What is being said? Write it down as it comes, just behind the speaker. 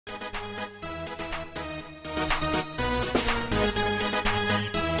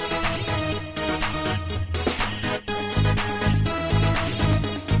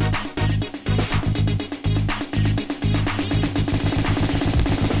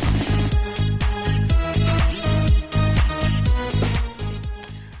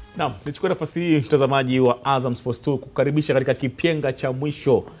Naam, nichukue nafasi hii mtazamaji wa Azam Sports kukaribisha katika kipenga cha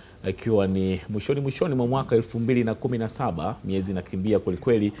mwisho, ikiwa ni mwishoni mwa mwaka 2017. Miezi inakimbia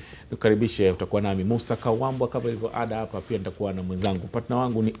kweli. Nikaribishe, utakuwa nami Musa Kawambwa kama ilivyo ada hapa. Pia nitakuwa na mwenzangu, partner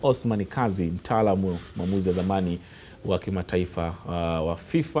wangu ni Osman Kazi, mtaalamu mwamuzi wa zamani wa kimataifa wa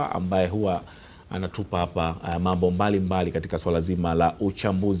FIFA, ambaye huwa anatupa hapa mambo mbalimbali katika swala zima la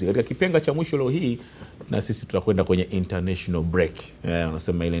uchambuzi. Katika kipenga cha mwisho leo hii, na sisi tutakwenda kwenye international break.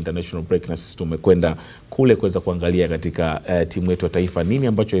 Wanasema ile international break, na sisi tumekwenda kule kuweza kuangalia katika timu yetu ya taifa nini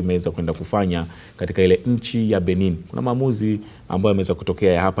ambacho imeweza kwenda kufanya katika ile nchi ya Benin. Kuna maamuzi ambayo yameweza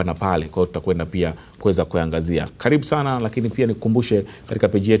kutokea ya hapa na pale, kwa hiyo tutakwenda pia kuweza kuangazia. Karibu sana, lakini pia nikukumbushe katika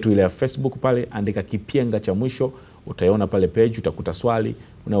page yetu ile ya Facebook pale, andika kipenga cha mwisho, utaiona pale page, utakuta swali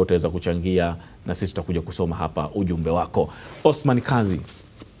na utaweza kuchangia, na sisi tutakuja kusoma hapa ujumbe wako. Osman Kazi,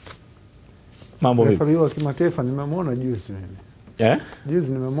 mambo vipi? Refari wa kimataifa nimemwona juzi mimi.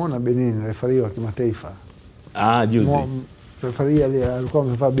 Juzi nimemwona Benin, refari wa kimataifa. Juzi. Refari alikuwa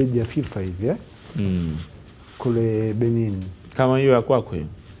amevaa beji ya FIFA hivi kule Benin. Kama hiyo ya kwako hiyo?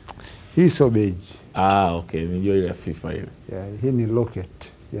 Hii sio beji. Okay, nijua ile ya FIFA hiyo. Hii ni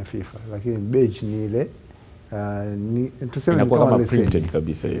locket ya FIFA, lakini beji ni ile tuseme kama printed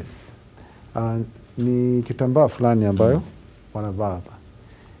kabisa. Yes. Ni kitambaa fulani ambayo wanavaa hapa.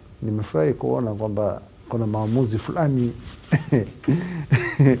 Nimefurahi kuona kwamba kuna maamuzi fulani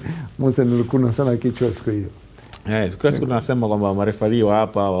Musa nilikuna sana kichwa siku hiyo. Siku tunasema kwamba marefari wa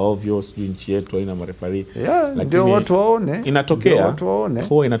hapa wa ovyo, sijui nchi yetu haina marefari. Ndio watu waone. Inatokea.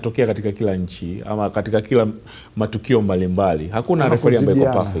 Huwa inatokea katika kila nchi ama katika kila matukio mbalimbali. Hakuna refari ambaye iko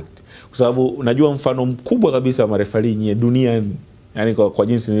perfect. Kwa sababu unajua mfano mkubwa kabisa wa marefari nye duniani, yani kwa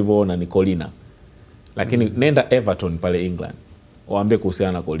jinsi nilivyoona, ni Colina. Lakini nenda Everton pale England, waambie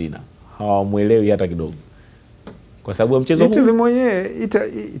kuhusiana na Colina, hawamuelewi hata kidogo. Kwa sababu ya mchezo huu. Italy mwenyewe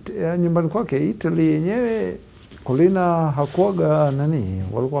nyumbani kwake Italy yenyewe Colina hakuaga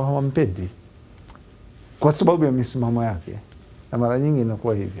walikuwa hawampendi kwa sababu ya misimamo yake. Na mara nyingi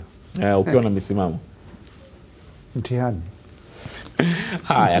inakuwa hivyo. Ukiwa na misimamo mtihani.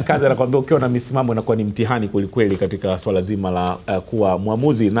 Haya, Kazi anakuambia ukiwa na misimamo inakuwa ni mtihani kweli katika swala zima la kuwa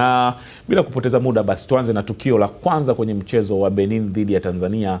mwamuzi. Na bila kupoteza muda, basi tuanze na tukio la kwanza kwenye mchezo wa Benin dhidi ya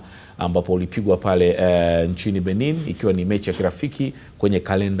Tanzania, ambapo ulipigwa pale nchini Benin, ikiwa ni mechi ya kirafiki kwenye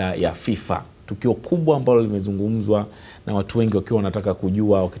kalenda ya FIFA. Tukio kubwa ambalo limezungumzwa na watu wengi wakiwa wanataka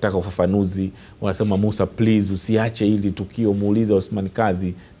kujua, wakitaka ufafanuzi. Wanasema Musa, please usiache hili tukio, muulize Osman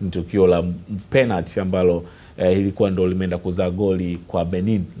Kazi. Ni tukio la penalty ambalo ilikuwa ndo limeenda kuzaa goli kwa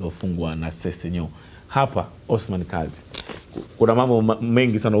Benin lofungwa na Sesenyo. Hapa Osman Kazi, kuna mambo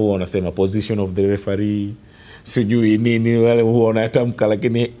mengi sana huwa wanasema position of the referee, sijui nini wale huwa wanatamka,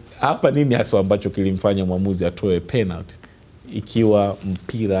 lakini hapa nini hasa ambacho kilimfanya mwamuzi atoe penalty ikiwa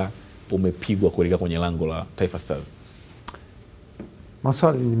mpira umepigwa kuelekea kwenye lango la Taifa Stars?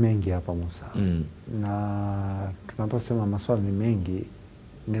 Maswali ni mengi hapa Musa. Na tunaposema maswali ni mengi,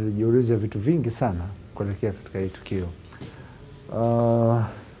 nilijiuliza vitu vingi sana kuelekea katika hii tukio.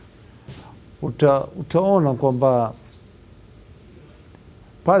 Utaona kwamba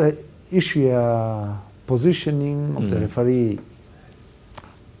pale issue ya positioning of the referee,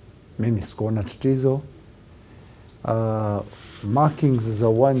 mimi sikuona tatizo. Markings za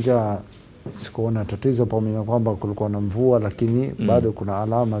uwanja sikuona tatizo, pamoja na kwamba kulikuwa na mvua, lakini bado kuna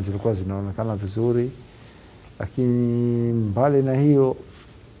alama zilikuwa zinaonekana vizuri. Lakini mbali na hiyo,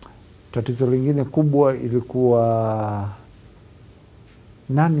 tatizo lingine kubwa ilikuwa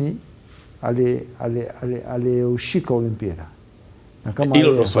nani aliyeushika ule mpira. Na kama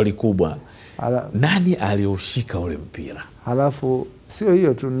hilo ndo swali kubwa. Nani aliyeushika ule mpira? Halafu sio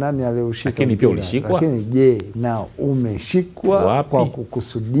hiyo tu, nani aliyeushika, lakini pia ulishikwa. Lakini je, na umeshikwa kwa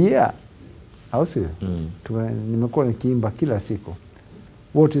kukusudia au sio? Nimekuwa nikiimba kila siku,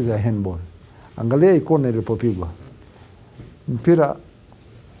 what is a handball? Angalia ikona ilipopigwa mpira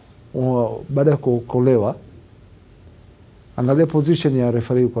baada ya kuokolewa. Angalia position ya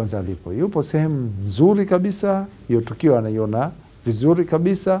referee kwanza alipo. Yupo sehemu nzuri kabisa, hiyo tukio anaiona vizuri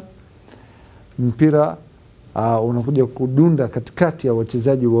kabisa. Mpira unakuja kudunda katikati ya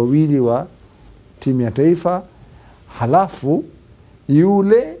wachezaji wawili wa timu ya taifa. Halafu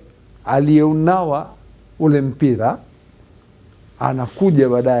yule aliyeunawa ule mpira anakuja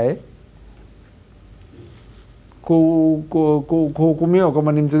baadaye kuhukumiwa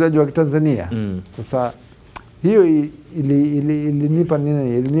kama ni mchezaji wa Tanzania. Sasa hiyo ilinipa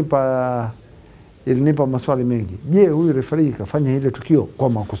nini? Ilinipa maswali mengi. Je, huyu referee kafanya ile tukio kwa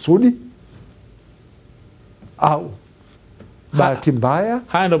makusudi au bahati mbaya?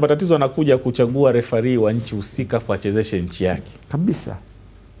 Haya ndo matatizo anakuja kuchagua referee wa nchi husika achezeshe nchi yake. Kabisa.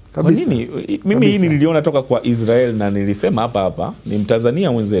 Kwa nini? Mimi hii niliona toka kwa Israel na nilisema hapa ni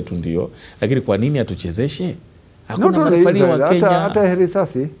Mtanzania mwenzetu ndio, lakini kwa nini atuchezeshe? Hakuna marefari wa Kenya. Hata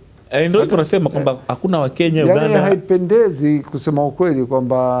herisasi. Ndio tunasema kwamba hakuna wa Kenya, Uganda. Yani haipendezi kusema ukweli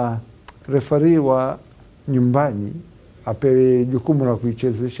kwamba refari wa nyumbani apewe jukumu la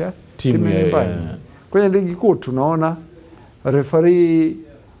kuichezesha timu ya nyumbani. Kwenye ligi kuu tunaona refari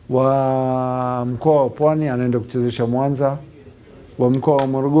wa mkoa wa Pwani anaenda kuchezesha Mwanza, wa mkoa wa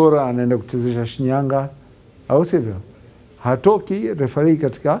Morogoro anaenda kuchezesha Shinyanga, au sivyo? Hatoki refari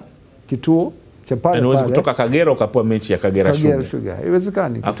katika kituo cha pale. Unaweza kutoka Kagera ukapewa mechi ya Kagera Sugar.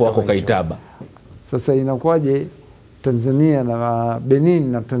 Haiwezekani. Afu wako Kaitaba. Sasa inakuwaje Tanzania na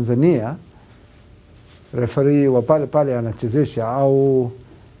Benin na Tanzania refari wa pale anachezesha, au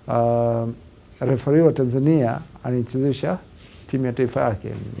refari wa Tanzania anachezesha timu ya taifa yake?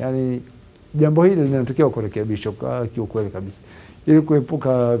 Yani jambo hili linatakiwa kurekebishwa kwa kiukweli kabisa, ili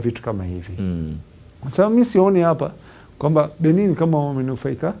kuepuka vitu kama hivi. Sasa mimi sioni hapa kwamba Benin kama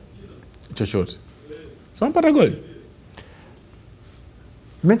wamenufaika chochote. Sio mpata goli.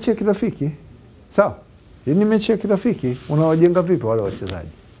 Mechi ya kirafiki. Sawa. Hii ni mechi ya kirafiki. Unawajenga vipi wale wachezaji?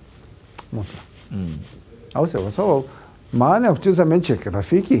 Musa. Au sio? Kwa sababu maana ya kucheza mechi ya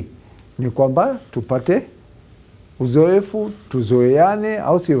kirafiki ni kwamba tupate uzoefu, tuzoeane,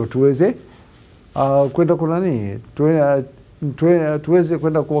 au sio, tuweze kwenda kunani, tuweze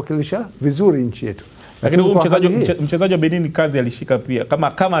kwenda kuwakilisha vizuri nchi yetu. Lakini huyu mchezaji wa Benin Kazi alishika pia,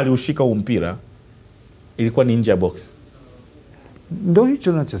 kama aliushika huu mpira ilikuwa ni nje ya box. Ndio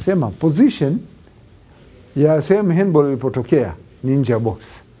hicho ninachosema, position ya sehemu handball ilipotokea ni nje ya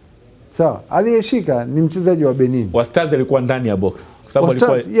box. Sawa, aliyeshika ni mchezaji wa Benin. Wa Stars alikuwa ndani ya box. Kwa sababu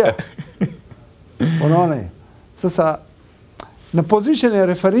alikuwa unaona. Sasa na position ya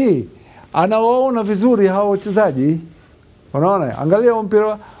referee anawaona vizuri hao wachezaji. Unaona, angalia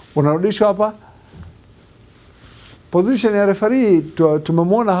mpira unarudishwa hapa. Position ya referee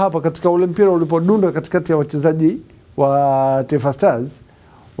tumemwona hapa katika ule mpira ulipodunda katikati ya wachezaji wa Taifa Stars.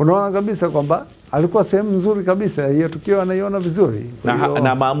 Unaona kabisa kwamba alikuwa sehemu nzuri kabisa, hiyo tukio anaiona vizuri.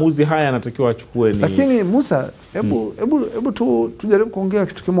 Na maamuzi haya anatakiwa achukue ni. Lakini Musa, hebu tujaribu kuongea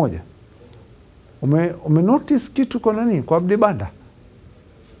kitu kimoja. Ume notice kitu kwa nani? Kwa Abdi Banda.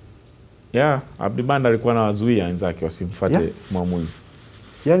 Abdi Banda alikuwa anawazuia wenzake wasimfuate mwamuzi.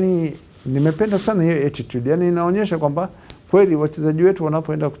 Yani nimependa sana hiyo attitude. Yani inaonyesha kwamba kweli wachezaji wetu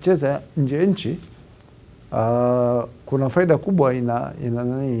wanapoenda kucheza nje ya nchi kuna faida kubwa ina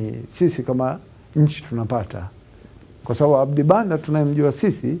nani sisi kama nchi tunapata. Kwa sababu Abdi Banda tunayemjua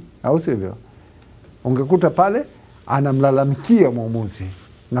sisi, au sivyo? Ungekuta pale anamlalamikia mwamuzi.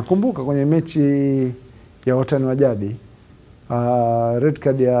 Nakumbuka kwenye mechi ya watani wa jadi red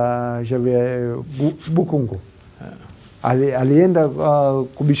card ya Javier Bukungu. Alienda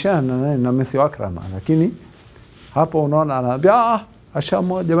kubishana na Messi wa Akrama, lakini hapo unaona anaambia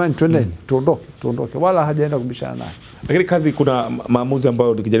ashamwa, jamani twendeni, tuondoke, wala hajaenda kubishana naye. Lakini Kazi, kuna maamuzi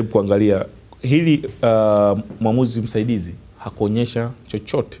ambayo nikijaribu kuangalia hili mwamuzi msaidizi hakuonyesha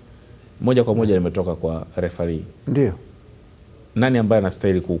chochote, moja kwa moja limetoka kwa referee. Ndio. Nani ambaye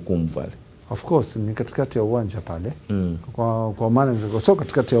anastahili kuhukumu pale? Of course ni katikati ya uwanja pale. Kwa maana sio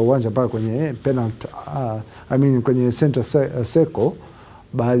katikati ya uwanja pale kwenye penalty, kwenye center circle,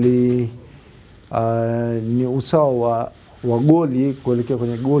 bali ni usawa wa goli kuelekea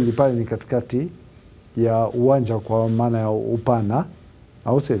kwenye goli pale, ni katikati ya uwanja kwa maana ya upana,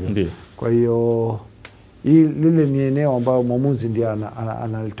 au sivyo? Kwa hiyo lile ni eneo ambayo mwamuzi ndiye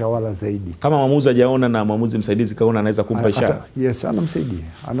analitawala zaidi. Kama mwamuzi hajaona na mwamuzi msaidizi kaona, anaweza kumpa ishara. Yes, anamsaidia.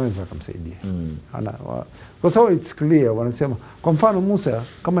 Anaweza kumsaidia. Kwa sababu it's clear, wanasema kwa mfano Musa,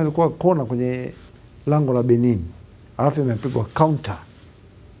 kama ilikuwa kona kwenye lango la Benin, alafu imepigwa counter,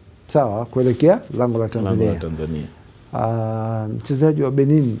 sawa, kuelekea lango la Tanzania. Mchezaji wa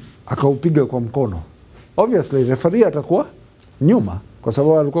Benin akaupiga kwa mkono. Obviously referee atakuwa nyuma kwa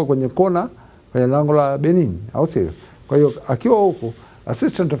sababu alikuwa kwenye kona kwenye lango la Benin, au sio? Kwa hiyo akiwa huko,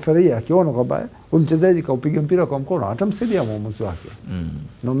 assistant referee akiona kwamba huyu mchezaji kaupiga mpira kwa mkono, atamsaidia mwamuzi wake.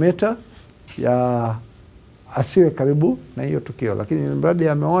 No matter ya asiwe karibu na hiyo tukio, lakini mradi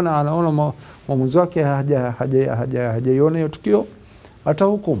anaona mwamuzi wake hajaiona hiyo tukio,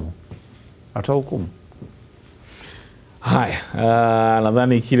 atahukumu. Haya,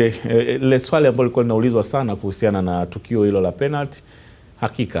 nadhani ile swali ambalo lilikuwa linaulizwa sana kuhusiana na tukio hilo la penalty,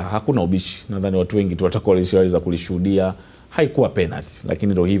 hakika hakuna ubishi. Nadhani watu wengi tu watakuwa waliweza kulishuhudia. Haikuwa penalty,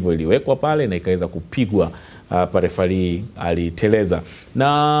 lakini ndio hivyo iliwekwa pale na ikaweza kupigwa. Referee aliteleza.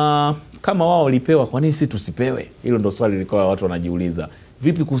 Na kama wao walipewa, kwa nini sisi tusipewe? Hilo ndio swali lilikuwa watu wanajiuliza.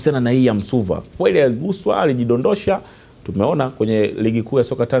 Vipi kuhusiana na hii ya Msuva? Kweli aliguswa, alijidondosha, Tumeona kwenye ligi kuu ya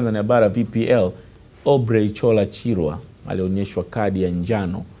soka Tanzania bara VPL, Obrey Chola Chirwa alionyeshwa kadi ya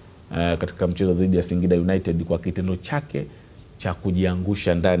njano katika mchezo dhidi ya Singida United kwa kitendo chake cha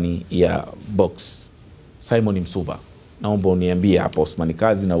kujiangusha ndani ya box. Simon Msuva, naomba uniambie hapo Osman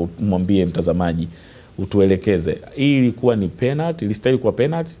Kazi, na umwambie mtazamaji, utuelekeze, hii ilikuwa ni penalty, ilistahili kuwa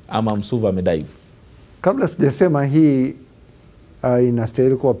penalty ama Msuva amedive? Kabla sijasema hii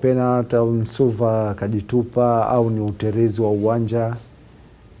inastahili kuwa penalty au Msuva kajitupa au ni uterezi wa uwanja,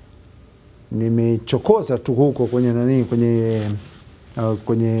 nimechokoza tu huko kwenye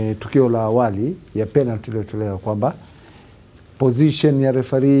kwenye tukio la awali ya penalty iliyotolewa kwamba position ya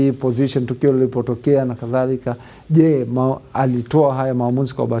referee, position tukio lilipotokea na kadhalika. Je, alitoa haya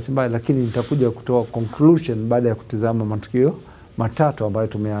maamuzi kwa bahati mbaya? Lakini nitakuja kutoa conclusion baada ya kutizama matukio matatu ambayo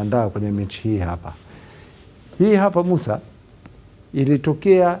tumeandaa kwenye mechi hii hapa. Hii hapa Musa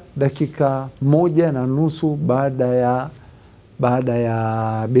ilitokea dakika 1.5 baada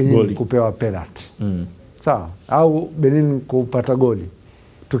ya Benin goli kupewa penalty. Sawa, au Benin kupata goli.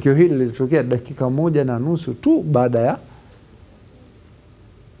 Tukio hili lilitokea dakika 1.5 tu baada ya.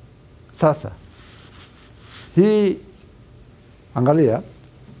 Sasa hii angalia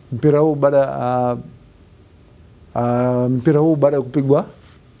mpira huu baada ya kupigwa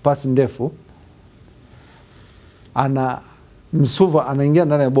pasi ndefu, Msuva anaingia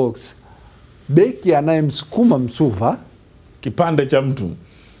ndani ya box, beki anayemsukuma Msuva kipande cha mtu,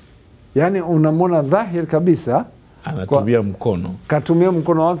 yani unamwona dhahiri kabisa anatumia mkono, katumia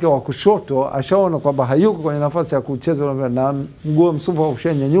mkono wake wa kushoto, ashaona kwamba hayuko kwenye nafasi ya kucheza na mguu Msuva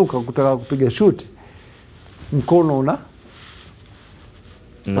ushanyanyuka kutaka kupiga shuti, mkono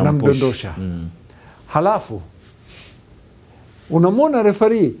unamdondosha. Halafu unamwona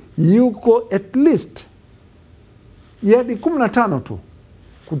referee yuko at least yadi 15 tu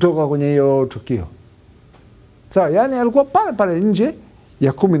kutoka kwenye hiyo tukio. Sawa, yani alikuwa pale nje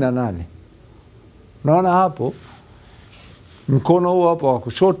ya 18. Unaona hapo mkono huo hapo wa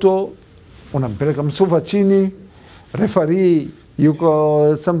kushoto unampeleka Msuva chini, referee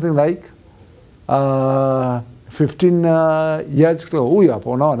yuko something like 15 yards kutoka huyo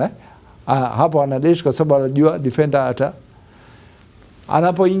hapo, unaona hapo anadesh kwa sababu anajua defender hata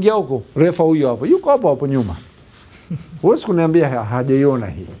anapoingia huko, refa huyo hapo yuko hapo nyuma. Huwezi kuniambia hajaiona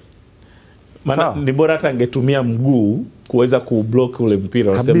hii. Maana ni bora hata angetumia mguu kuweza kublock ule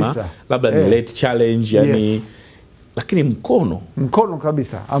mpira, unasema labda ni late challenge yani. Yes. Lakini mkono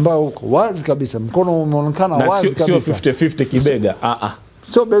kabisa ambao uko wazi kabisa, mkono umeonekana wazi kabisa, sio 50-50 kibega.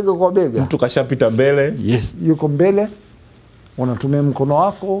 Sio bega kwa bega, mtu kashapita mbele. Yes, yuko mbele, unatumia mkono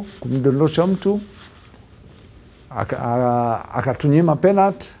wako kumdondosha mtu, akatunyima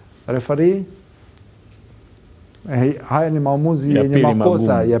penalty referee. Haya ni maamuzi yenye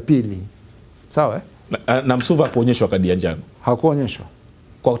makosa ya pili. Sawa na Msuva kuonyeshwa kadi ya njano. Hakuonyeshwa.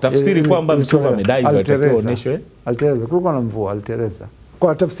 Kwa tafsiri kwamba Msuva amedive atakiwa onyeshwe. Alitereza, kulikuwa na mvua, alitereza.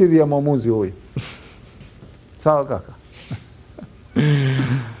 Kwa tafsiri ya mwamuzi huyu. Sawa kaka.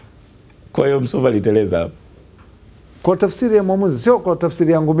 Kwa hiyo Msuva aliteleza. Kwa tafsiri ya mwamuzi, sio kwa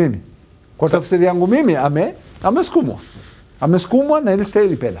tafsiri yangu mimi. Kwa tafsiri yangu mimi amesukumwa. Amesukumwa na ile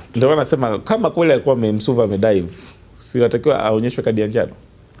style penalty. Ndio anasema kama kweli alikuwa Msuva amedive, si atakiwa aonyeshwe kadi ya njano.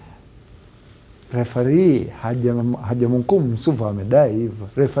 Referee hajamhukumu Msuva amedive.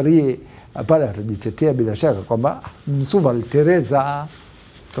 Referee pale atajitetea bila shaka kwamba Msuva alitereza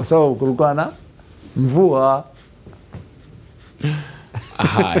kwa sababu kulikuwa na mvua.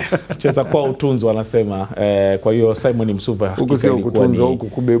 Haya, cheza kwa utunzo wanasema. Kwa hiyo Simon Msuva huko kutunzo huko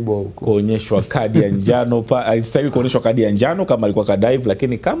kubebwa huko, kuonyeshwa kadi ya njano. Alistahili kuonyeshwa kadi ya njano kama alikuwa kadive,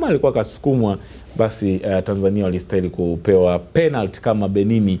 lakini kama alikuwa kasukumwa basi Tanzania walistahili kupewa penalty kama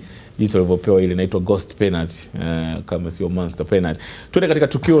Benini jinsi walivyopewa ile inaitwa ghost penalty, kama sio monster penalty. Tuende katika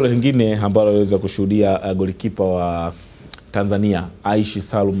tukio lingine ambalo aliweza kushuhudia golikipa wa Tanzania Aishi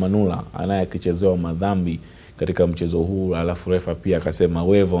Salum Manula anayekichezewa madhambi katika mchezo huu, alafu refa pia akasema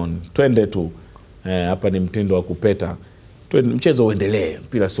wave on, twende tu, hapa ni mtindo wa kupeta, twende mchezo uendelee,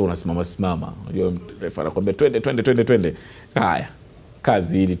 mpira sio unasimama. Unajua refa anakuambia twende. Haya,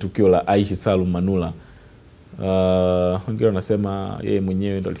 kazi hili tukio la Aishi Salum Manula. Wengine wanasema yeye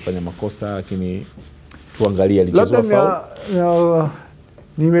mwenyewe ndo alifanya makosa, lakini tuangalie alichezwa foul.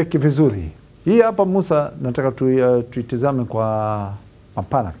 Niweke vizuri hii hapa Musa, nataka tuitizame kwa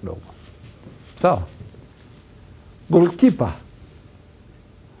mapana kidogo. Sawa, goalkeeper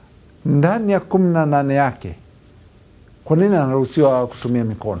ndani ya 18 yake, kwa nini anaruhusiwa kutumia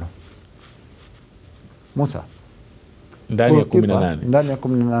mikono? Musa, ndani ya 18, ndani ya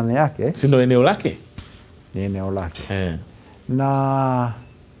 18 yake, si ndio eneo lake? Ni eneo lake. Na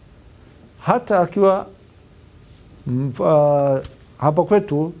hata akiwa Hapa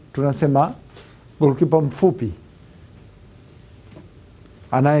kwetu tunasema goalkeeper mfupi,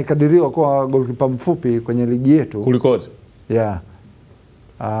 anayekadiriwa kwa goalkeeper mfupi kwenye ligi yetu kulikote.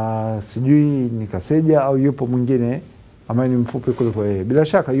 Sijui ni Kaseja au yupo mwingine ambaye ni mfupi kuliko yeye. Bila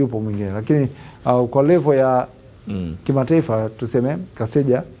shaka yupo mwingine, lakini kwa level ya kimataifa tuseme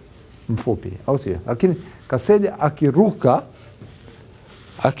Kaseja mfupi, au sio? Lakini Kaseja akiruka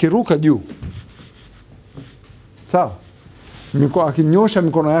juu, sawa, akinyosha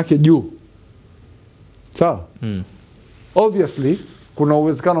mikono yake juu, sawa, obviously kuna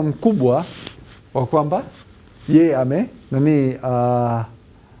uwezekano mkubwa wa kwamba yeye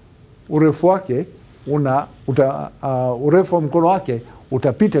urefu wake urefu wa mkono wake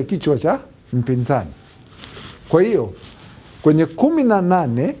utapita kichwa cha mpinzani. Kwa hiyo kwenye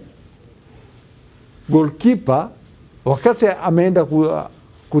 18 goalkeeper wakati ameenda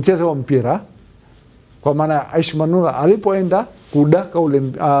kucheza wa mpira, kwa maana Aishi Manula alipoenda kudaka ule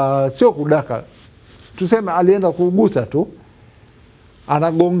sio kudaka, tuseme alienda kugusa tu,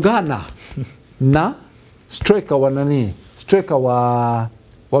 anagongana na striker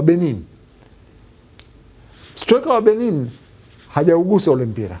wa Benin. Striker wa Benin hajaugusa ule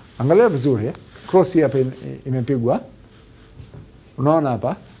mpira. Angalia vizuri, cross hapa imepigwa. Unaona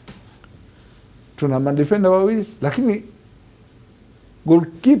hapa tuna madefender wawili, lakini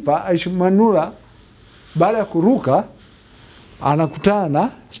goalkeeper Aishi Manula baada ya kuruka anakutana na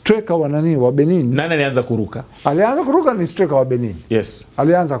striker wa Benin. Nani alianza kuruka? Alianza kuruka ni striker wa Benin. Yes.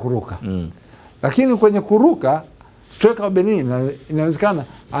 Alianza kuruka. Lakini kwenye kuruka striker wa Benin inawezekana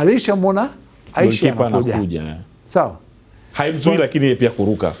alishamwona Aishi anakuja. Sawa. Haimzui, lakini pia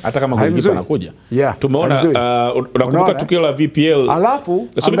kuruka hata kama goalkeeper anakuja. Tumeona unakumbuka tukio la VPL. Alafu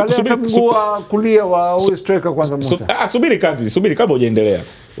angalia mguu wa kulia wa huyo striker kwanza Musa. Subiri kabla hujaendelea.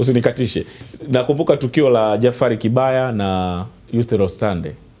 Usinikatishe. Nakumbuka tukio la Jafari Kibaya na Youth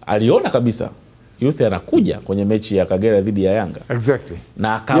Rostande. Aliona kabisa Youth anakuja kwenye mechi ya Kagera dhidi ya Yanga. Exactly.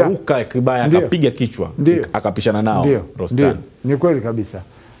 Na akaruka Kibaya akapiga kichwa, akapishana nao Rostande. Ni kweli kabisa.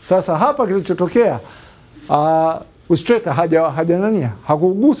 Sasa hapa kilichotokea striker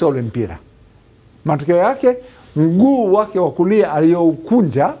hakugusa ule mpira. Matokeo yake mguu wake wa kulia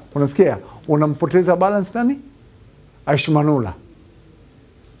aliyoukunja, unasikia, unampoteza balance nani? Aishi Manula.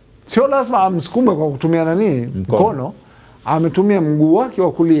 Sio lazima amsukume kwa kutumia mkono. Ametumia mguu wake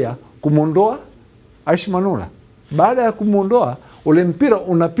wa kulia kumuondoa Aishi Manula. Baada ya kumuondoa, ule mpira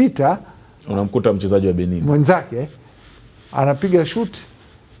unapita, unamkuta mchezaji wa Benin mwenzake, anapiga shoot.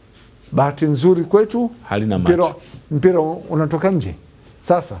 Bahati nzuri kwetu mpira unatoka nje.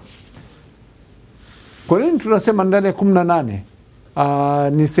 Sasa kwa nini tunasema ndani ya 18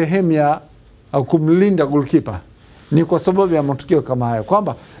 ni sehemu ya kumlinda goalkeeper? Ni kwa sababu ya matukio kama haya,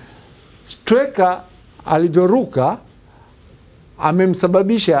 kwamba striker alivyoruka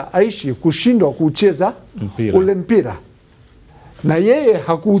amemsababisha Aishi kushindwa kucheza ule mpira, na yeye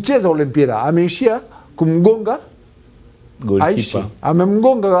hakuucheza ule mpira, ameishia kumgonga Aishi.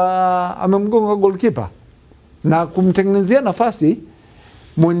 Amemgonga goalkeeper na kumtengenezea nafasi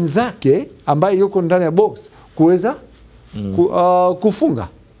mwenzake ambaye yuko ndani ya box kuweza kufunga.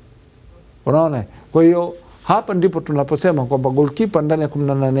 Unaona? Kwa hiyo hapa ndipo tunaposema kwamba goalkeeper ndani ya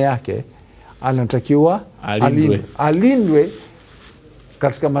 18 yake anatakiwa alindwe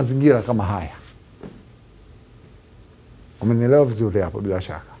katika mazingira kama haya. Umenielewa vizuri hapo bila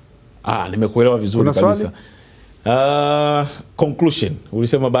shaka? Nimekuelewa vizuri kabisa. Conclusion.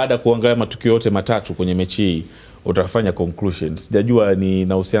 Ulisema baada ya kuangalia matukio yote matatu kwenye mechi hii utafanya conclusion. Sijajua ni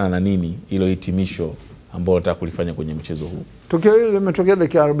inahusiana na nini hilo hitimisho ambao unataka kulifanya kwenye mchezo huu. Tukio hili limetokea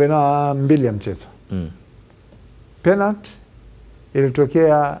dakika 42 ya mchezo. Penalty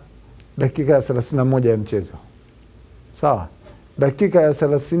ilitokea dakika ya 31 ya mchezo. Sawa? Dakika ya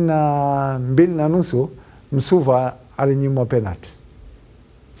 32 na nusu Msuva alinyimwa penalty.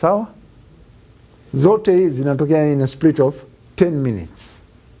 Sawa? Zote hizi zinatokea in a split of 10 minutes.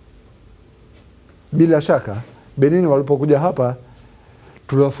 Bila shaka Benin walipokuja hapa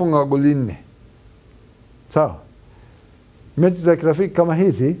tuliwafunga goli 4. Sawa? Mechi za kirafiki kama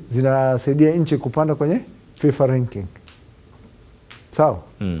hizi zinasaidia nchi kupanda kwenye FIFA ranking. Sawa?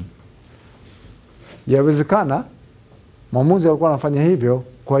 Yawezekana Mwamuzi alikuwa anafanya hivyo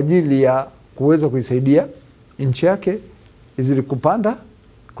kwa ajili ya kuweza kuisaidia nchi yake izidi kupanda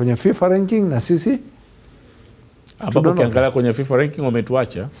kwenye FIFA ranking, na sisi ambapo kiangalia kwenye FIFA ranking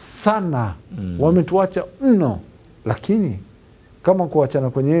wametuacha sana. Wametuacha mno, lakini kama kuachana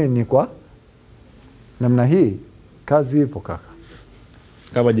kwenyewe ni kwa namna hii, kazi ipo kaka.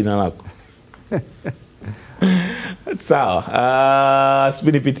 Kama jina lako. Sawa.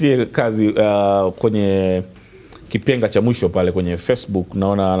 Nipitie kazi kwenye Kipenga cha mwisho pale kwenye Facebook,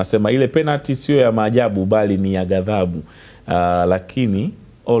 naona anasema ile penalty sio ya maajabu bali ni ya ghadhabu. Lakini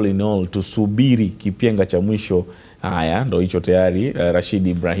all in all tusubiri kipenga cha mwisho. Haya ndo hicho tayari. Rashid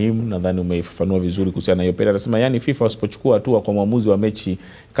Ibrahim, nadhani umeifafanua vizuri kuhusiana na hiyo penalty. Anasema yani FIFA wasipochukua hatua kwa mwamuzi wa mechi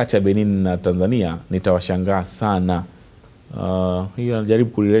kati ya Benin na Tanzania nitawashangaa sana. Hiyo anajaribu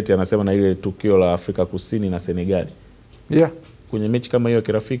kulileta, anasema na ile tukio la Afrika Kusini na Senegal. Kwenye mechi kama hiyo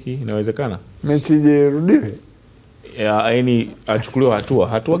kirafiki inawezekana mechi je rudiwe? Yaani achukuliwa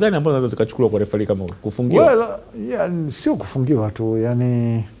hatua gani ambazo zinaweza zikachukuliwa kwa referee kama kufungiwa? Sio kufungiwa tu,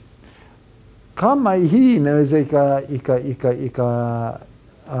 yani kama hii inaweza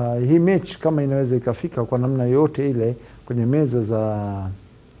hii mechi kama inaweza ikafika kwa namna yote ile kwenye meza za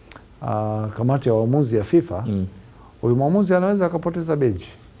kamati ya waamuzi ya FIFA, huyu mwamuzi anaweza akapoteza beji.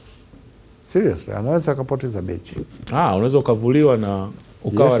 Seriously, anaweza akapoteza beji. Unaweza ukavuliwa na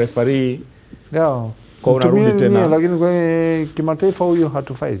ukawa referee. Kwa unarudi tena. Lakini kwenye kimataifa huyo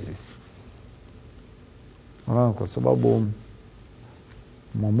hatufai sisi. Kwa sababu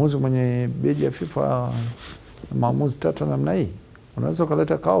mwamuzi mwenye beji ya FIFA, maamuzi tata namna hii, unaweza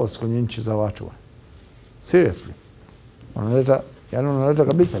ukaleta chaos kwenye nchi za watu. Seriously. Unaleta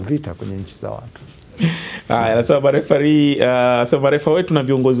kabisa vita kwenye nchi za watu. Anasema marefa wetu na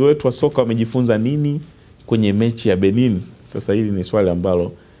viongozi wetu wa soka wamejifunza nini kwenye mechi ya Benin? Sasa hili ni swali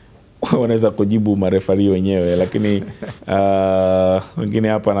ambalo wanaweza kujibu marefari wenyewe, lakini wengine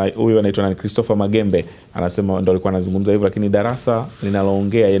hapa, huyu anaitwa na Christopher Magembe anasema ndo alikuwa anazungumza hivyo, lakini darasa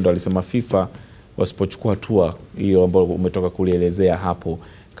linaloongea yeye ndo alisema FIFA wasipochukua hatua hiyo ambayo umetoka kulielezea hapo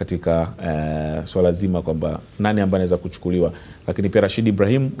katika swala zima kwamba nani ambaye anaweza kuchukuliwa. Lakini pia Rashid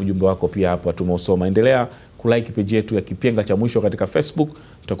Ibrahim, ujumbe wako pia hapa tumeusoma. Endelea kulike page yetu ya Kipenga cha Mwisho katika Facebook,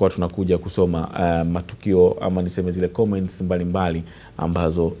 tutakuwa tunakuja kusoma matukio ama niseme zile comments mbalimbali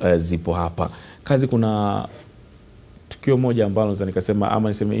ambazo zipo hapa. Kazi, kuna tukio moja ambalo naweza nikasema ama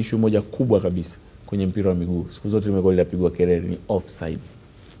niseme issue moja kubwa kabisa kwenye mpira wa miguu. Siku zote limekuwa linapigwa kelele ni offside.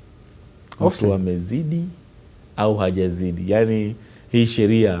 Mtu amezidi au hajazidi. Yani hii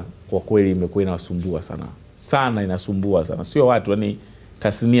sheria kwa kweli imekuwa inasumbua sana, inasumbua sana. Sio watu, yani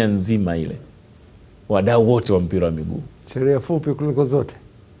tasnia nzima ile. Wadau wote wa mpira wa miguu. Sheria fupi kuliko zote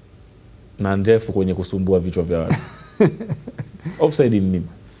na ndefu kwenye kusumbua vichwa vya watu. Offside ni nini?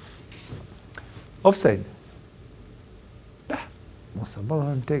 Offside. Mbona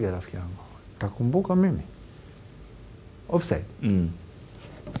unanitega rafiki yangu? Takumbuka mimi. Offside.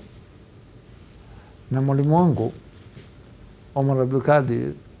 Na mwalimu wangu Omar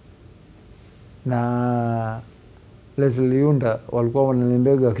Abdulkadir na Leslie Liunda walikuwa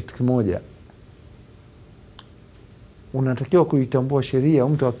wananiambia kitu kimoja. Unatakiwa kuitambua sheria.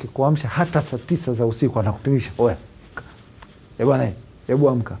 Mtu akikuamsha hata saa 9 za usiku anakupigisha, oya, bwana, hebu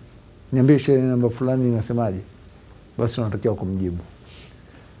amka, niambie sheria namba fulani inasemaje, basi unatakiwa kumjibu.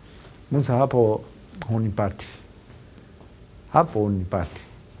 Musa hapo hunipati.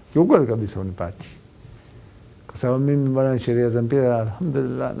 Kiukweli kabisa hunipati. Kwa sababu mimi bwana, sheria za mpira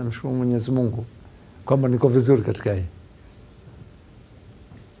alhamdulillah, namshukuru Mwenyezi Mungu kwamba niko vizuri katika hii.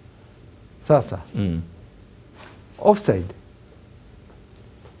 Sasa offside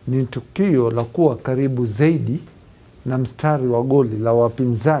ni tukio la kuwa karibu zaidi na mstari wa goli la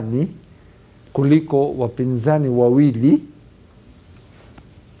wapinzani kuliko wapinzani wawili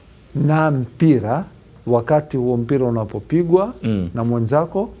na mpira wakati huo mpira unapopigwa na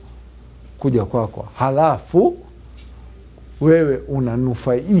mwenzako kuja kwako, halafu wewe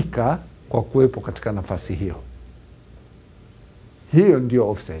unanufaika kwa kuwepo katika nafasi hiyo. Hiyo ndio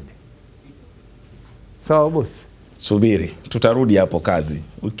offside. Sawa boss? Subiri, tutarudi hapo kazi.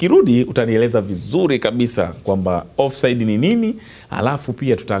 Ukirudi utanieleza vizuri kabisa kwamba offside ni nini, alafu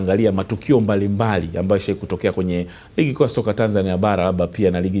pia tutaangalia matukio mbalimbali ambayo shai kutokea kwenye ligi kwa soka Tanzania bara, labda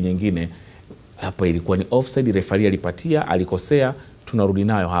pia na ligi nyingine. Hapa ilikuwa ni offside, referee alipatia, alikosea, tunarudi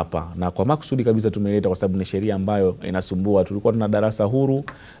nayo hapa. Na kwa makusudi kabisa tumeleta kwa sababu ni sheria ambayo inasumbua. Tulikuwa tuna darasa huru,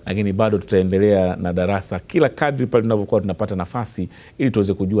 lakini bado tutaendelea na darasa kila kadri pale tunapokuwa tunapata nafasi, ili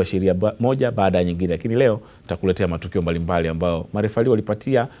tuweze kujua sheria moja baada ya nyingine. Lakini leo tutakuletea matukio mbalimbali ambayo marefari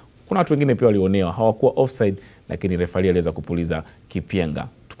walipatia. Kuna watu wengine pia walionewa, hawakuwa offside, lakini refari aliweza kupuliza kipenga.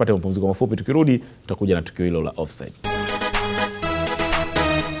 Tupate mapumziko mafupi, tukirudi tutakuja na tukio hilo la offside.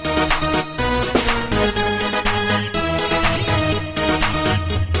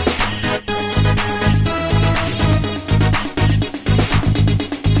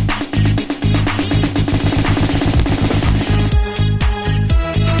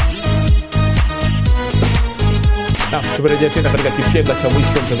 Tumerejea tena katika kipyenga cha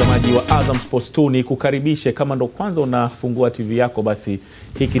mwisho, mtazamaji wa Azam Sports 2, ni kukaribishe kama ndo kwanza unafungua TV yako, basi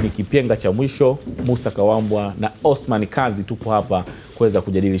hiki ni kipyenga cha mwisho. Musa Kawambwa na Osman Kazi tupo hapa kuweza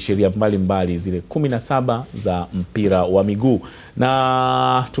kujadili sheria mbalimbali zile 17 za mpira wa miguu.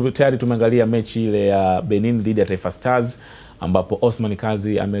 Na tayari tumeangalia mechi ile ya Benin dhidi ya Taifa Stars, ambapo Osman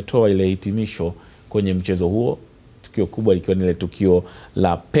Kazi ametoa ile hitimisho kwenye mchezo huo, tukio kubwa likiwa ni ile tukio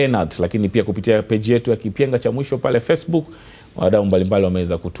la penalty. Lakini pia kupitia page yetu ya kipyenga cha mwisho pale Facebook, wadau mbalimbali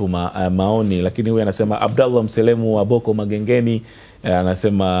wameweza kutuma maoni. Lakini huyu anasema, Abdallah Mselemu wa Boko Magengeni,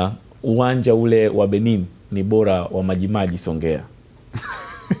 anasema uwanja ule wa Benin ni bora wa Majimaji Songea.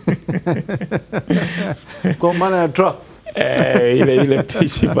 Kwa maana ya trap. ile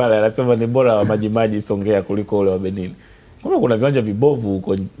pichi pale anasema ni bora wa Majimaji Songea kuliko ule wa Benin. Kuna viwanja vibovu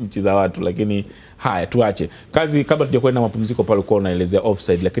huko nchi za watu, lakini haya tuache. Kazi, kabla tujakwenda mapumziko pale ulikuwa unaelezea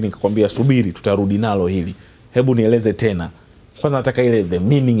offside, lakini nikakwambia subiri, tutarudi nalo hili. Hebu nieleze tena. Kwanza nataka ile the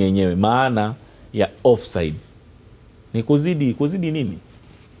meaning yenyewe, maana ya offside. Ni kuzidi nini?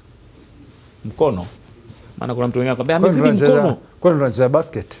 Mkono. Maana kuna mtu mwingine akwambia amezidi mkono. Kwa tunacheza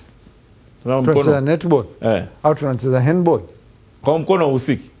basket. Tunacheza netball. Au tunacheza handball. Kwa mkono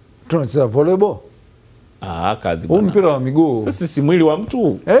uhusiki. Tunacheza volleyball. Kazi bwana. Mpira wa miguu. Sasa si mwili wa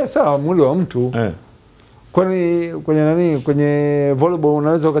mtu. Sawa, mwili wa mtu. Kwani kwenye volleyball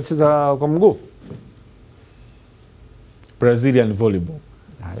unaweza ukacheza kwa mguu? Brazilian volleyball.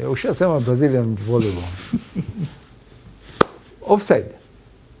 Ushasema Brazilian volleyball. Offside.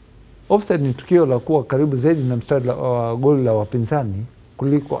 Offside ni tukio la kuwa karibu zaidi na mstari wa goli la wapinzani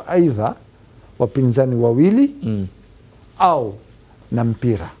kuliko aidha wapinzani wawili au na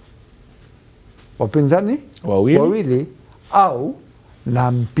mpira. Wapinzani wawili au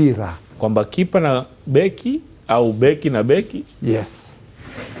na mpira. Kwamba kipa na beki au beki na beki? Yes.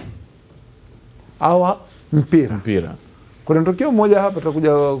 Au mpira. Kuna tukio moja hapa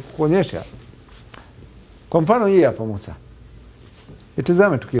tutakuja kuonyesha. Kwa mfano hii hapa Musa.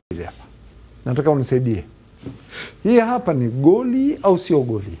 Itazame tukio hili hapa. Nataka unisaidie. Hii hapa ni goli au sio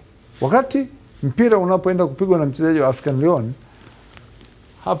goli? Wakati mpira unapoenda kupigwa na mchezaji wa African Lion,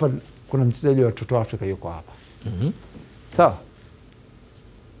 hapa kuna mchezaji wa Toto Africa yuko hapa. Sawa?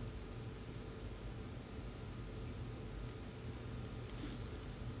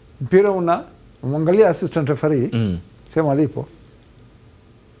 Mpira umwangalia assistant referee, sema alipo.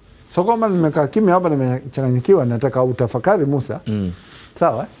 So kama nimekaa kimya hapa nimechanganyikiwa, nataka utafakari Musa.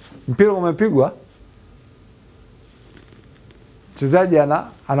 Sawa? Mpira umepigwa, mchezaji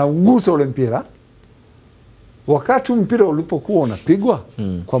anaugusa ule mpira. Wakati mpira ulipokuwa unapigwa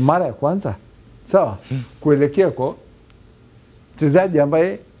kwa mara ya kwanza, sawa, kuelekea kwa mchezaji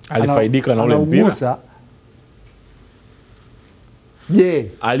ambaye alifaidika na ule mpira,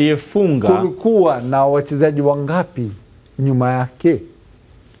 je, aliyefunga kulikuwa na wachezaji wangapi nyuma yake?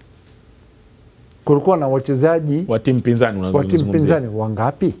 Kulikuwa na wachezaji wa timu pinzani, unazungumzia timu pinzani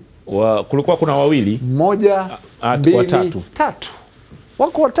wangapi? Kulikuwa kuna wawili, moja, mbili, watatu.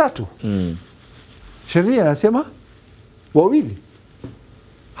 Wako watatu. Sheria inasema wawili.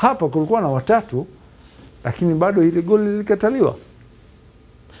 Hapa kulikuwa na watatu, lakini bado ile goli lilikataliwa.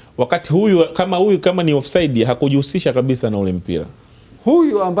 Wakati huyu kama ni offside hakujihusisha kabisa na ule mpira.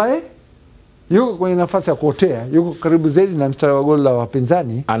 Huyu ambaye yuko kwenye nafasi ya kuotea, yuko karibu zaidi na mstari wa goli la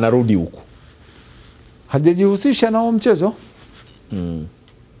wapinzani, anarudi huku, hajajihusisha na huo mchezo.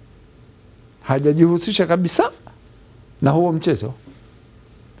 Hajajihusisha kabisa na huo mchezo.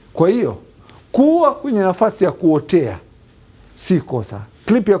 Kwa hiyo kuwa kwenye nafasi ya kuotea si kosa.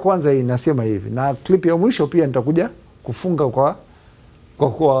 Clip ya kwanza hii inasema hivi, na clip ya mwisho pia nitakuja kufunga kwa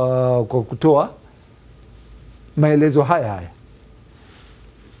kutoa maelezo haya.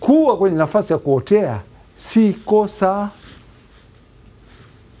 Kuwa kwenye nafasi ya kuotea si kosa.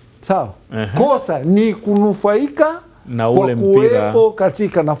 Sawa? Kosa ni kunufaika na ule kwa kuwepo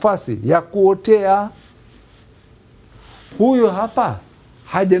katika nafasi ya kuotea. Huyo hapa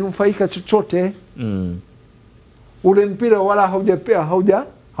hajanufaika chochote. Ule mpira wala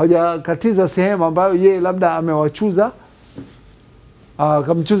haujakatiza sehemu ambayo yeye labda amewachuza,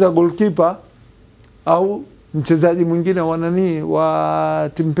 akamchuza goalkeeper au mchezaji mwingine wa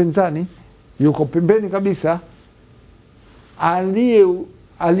timu pinzani, yuko pembeni kabisa.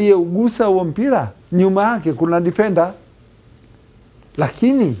 Aliyeugusa huo mpira nyuma yake kuna defender,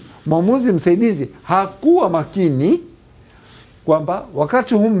 lakini mwamuzi msaidizi hakuwa makini kwamba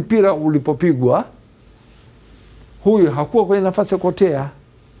wakati huu mpira ulipopigwa huyu hakuwa kwenye nafasi ya kuotea,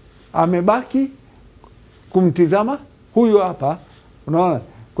 amebaki kumtizama huyu hapa, unaona.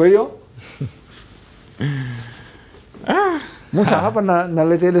 Kwa hiyo Musa hapa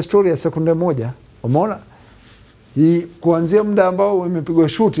naleta ile story ya sekunde moja. Umeona kuanzia muda ambao imepigwa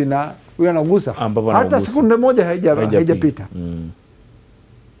shuti na huyo anagusa, hata sekunde moja haijapita.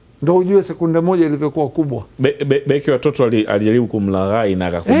 Ndio ujue sekunde moja ilivyokuwa kubwa. Beki watoto alijaribu kumlaghai na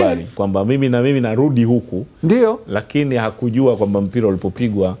akakubali kwamba mimi narudi huku. Ndio. Lakini hakujua kwamba mpira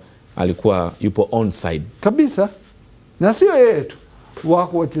ulipopigwa alikuwa yupo onside. Kabisa. Na sio yeye tu.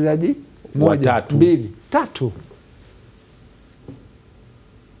 Wako wachezaji 1, 2, 3.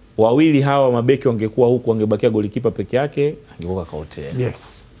 Wawili hawa mabeki wangekuwa huku, wangebakia golikipa peke yake, angekuwa kaotea.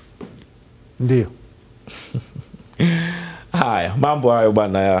 Yes. Ndio. Haya, mambo hayo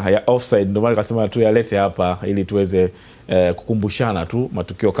bwana ya offside ndio maana nikasema tu yalete hapa ili tuweze kukumbushana tu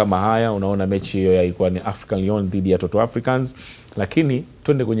matukio kama haya. Unaona mechi hiyo ilikuwa ni African Lion dhidi ya Toto Africans, lakini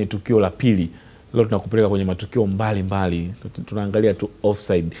twende kwenye tukio la pili. Leo tunakupeleka kwenye matukio mbalimbali. Tunaangalia tu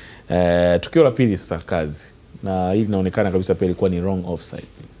offside. Tukio la pili sasa Kazi. Na hili linaonekana kabisa pia ilikuwa ni wrong offside.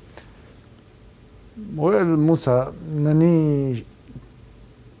 Well, Musa,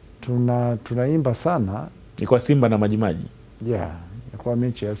 tunaimba sana. Ilikuwa Simba na Majimaji. Yeah, ilikuwa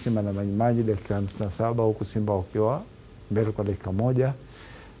mechi ya Simba na Majimaji dakika 57 huku Simba wakiwa mbele kwa dakika 1.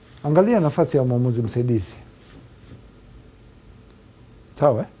 Angalia nafasi ya mwamuzi msaidizi.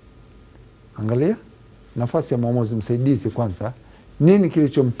 Sawa? Angalia nafasi ya mwamuzi msaidizi kwanza. Nini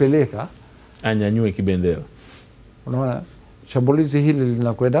kilichompeleka anyanyue kibendera? Unaona shambulizi hili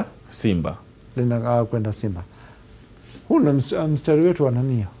linakwenda Simba. Linakwenda Simba. Huu mstari wetu wa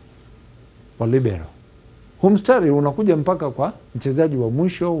nania wa libero. Huu mstari unakuja mpaka kwa mchezaji wa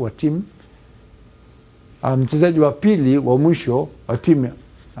mwisho wa timu, mchezaji wa pili wa mwisho wa timu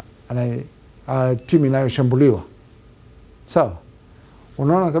timu inayoshambuliwa. Sawa?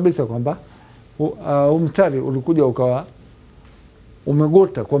 Unaona kabisa kwamba huu mstari ulikuja ukawa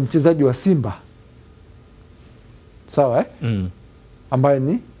umegota kwa mchezaji wa Simba. Sawa ambaye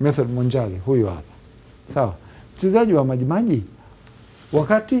ni Method Monjage huyu hapa. Sawa. Mchezaji wa Majimaji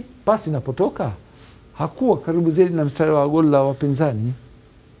wakati pasi inapotoka hakuwa karibu zaidi na mstari wa goli la wapinzani.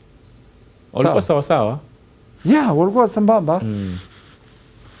 Walikuwa sawa. Yeah, walikuwa sambamba.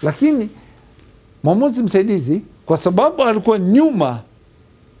 Lakini mwamuzi msaidizi kwa sababu alikuwa nyuma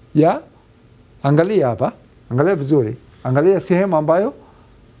ya, angalia hapa, angalia vizuri, angalia sehemu ambayo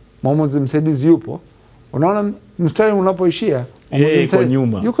mwamuzi msaidizi yupo. Unaona mstari unapoishia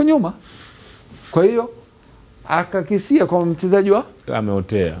yuko nyuma. Kwa hiyo akakisia kwa mchezaji wa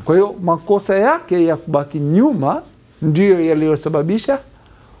ameotea. Kwa hiyo makosa yake ya kubaki nyuma ndio yaliyosababisha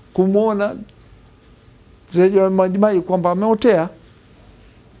kumuona mchezaji wa Majimaji kwamba ameotea.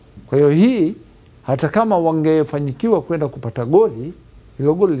 Kwa hiyo hii hata kama wangefanyikiwa kwenda kupata goli,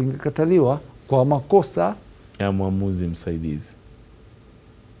 hilo goli lingekataliwa kwa makosa ya mwamuzi msaidizi.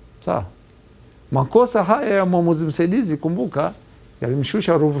 Sawa. Makosa haya ya mwamuzi msaidizi, kumbuka,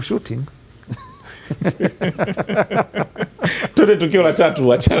 yalimshusha Ruvu Shooting. Tuende tukio la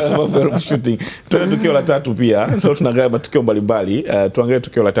tatu, achana na mambo ya Ruvu Shooting. Tuende tukio la tatu pia. Leo tunaangalia matukio mbalimbali. Tuangalie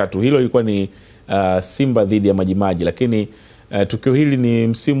tukio la tatu. Hilo lilikuwa ni Simba dhidi ya Majimaji, lakini tukio hili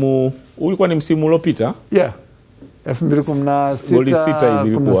ni ulikuwa ni msimu uliopita. Yeah. 2016 goli 6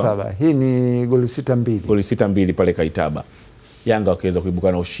 zilikuwa. Hii ni goli 6-2. Goli 6-2 pale Kaitaba. Yanga wakaweza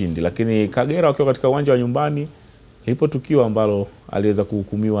kuibuka na ushindi, lakini Kagera wakiwa katika uwanja wa nyumbani lipo tukio ambalo aliweza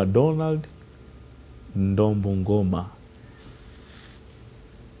kuhukumiwa Donald Ndombo Ngoma.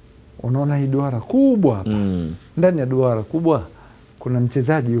 Unaona hii duara kubwa hapa. Ndani ya duara kubwa kuna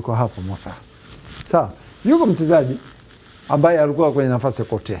mchezaji yuko hapo Musa. Sawa, yuko mchezaji ambaye alikuwa kwenye nafasi ya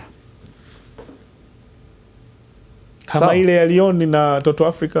kotea. Kama ile ya Lyon na Toto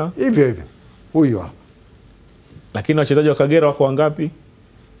Africa. Hivyo. Huyu hapa. Lakini wachezaji wa Kagera wako wangapi?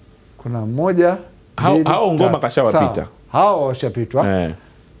 Kuna mmoja. Hao Ngoma kashawapita. Hao washapitwa.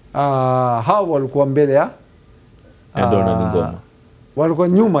 Hao walikuwa mbele ya Donald Ngoma. Walikuwa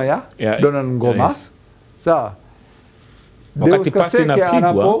nyuma ya Donald Ngoma. Yes. Sawa. Wakati pasi inapigwa,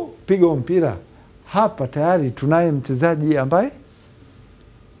 anapopiga mpira hapa tayari tunaye mchezaji ambaye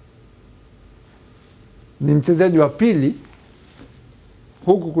ni mchezaji wa pili.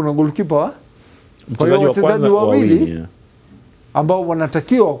 Huku kuna goalkeeper wa wachezaji wawili ambao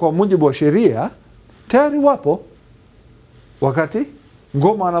wanatakiwa kwa mujibu wa sheria tayari wapo wakati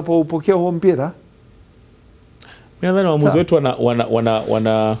Ngoma anapopokea huo mpira. Mimi nadhani waamuzi wetu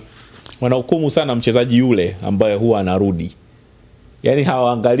wanahukumu sana mchezaji yule ambaye huwa anarudi. Yaani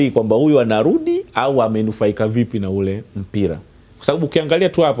hawaangalii kwamba huyu anarudi au amenufaika vipi na ule mpira. Kwa sababu ukiangalia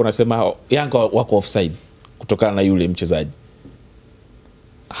tu hapo nasema Yanga wako offside kutokana na yule mchezaji.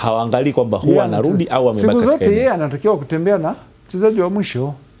 Hawaangalii kwamba huwa anarudi au amebaki katika. Siku zote yeye anatakiwa kutembea na mchezaji wa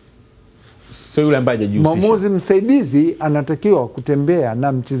mwisho. Sio yule ambaye hajajihusisha. Mwamuzi msaidizi anatakiwa kutembea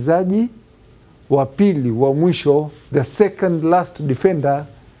na mchezaji wa pili wa mwisho, the second last defender,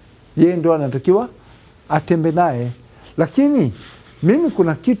 yeye ndo anatakiwa atembe naye. Lakini mimi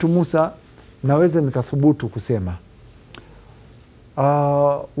kuna kitu Musa naweza nikathubutu kusema,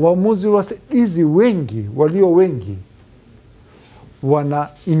 waamuzi wasaidizi wengi, walio wengi, wana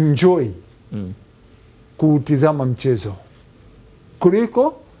enjoy kutizama mchezo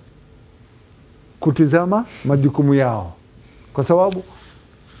kuliko kutizama majukumu yao, kwa sababu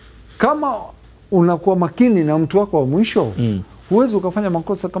kama unakuwa makini na mtu wako wa mwisho, huwezi ukafanya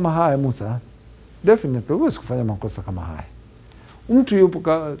makosa kama haya Musa. Definitely huwezi kufanya makosa kama haya. Mtu yupo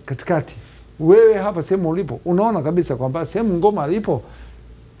katikati, wewe hapa sehemu ulipo unaona kabisa kwamba sehemu ngoma alipo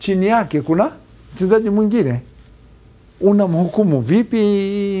chini yake kuna mchezaji mwingine. Unamhukumu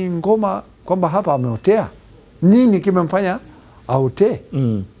vipi ngoma kwamba hapa ameotea? Nini kimemfanya aotee?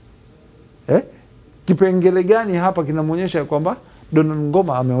 Kipengele gani hapa kinamuonyesha kwamba Don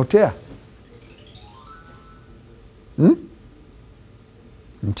Ngoma ameotea?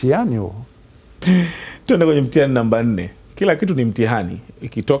 Mtihani huo. Tuende kwenye mtihani namba 4. Kila kitu ni mtihani.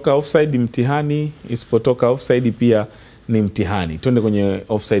 Ikitoka offside mtihani, isipotoka offside pia ni mtihani. Tuende kwenye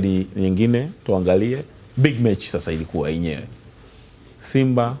offside nyingine, tuangalie big match sasa ilikuwa yenyewe.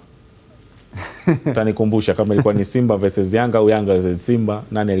 Simba tanikumbusha kama ilikuwa ni Simba versus Yanga au Yanga versus Simba,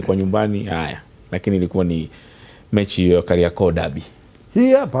 nani alikuwa nyumbani? Haya, lakini ilikuwa ni mechi ya Kariakoo Derby.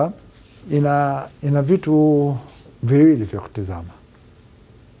 Hii hapa ina vitu viwili vya kutizama.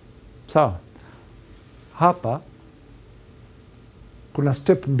 Sawa. Hapa kuna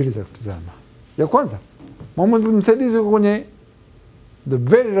step mbili za kutizama. Ya kwanza, mwamuzi msaidizi yuko kwenye the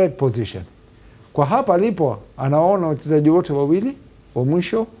very right position. Kwa hapa alipo anaona wachezaji wote wawili wa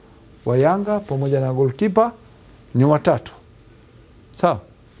mwisho wa Yanga pamoja na goalkeeper ni watatu. Sawa.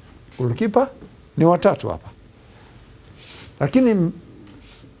 Goalkeeper ni watatu hapa. Lakini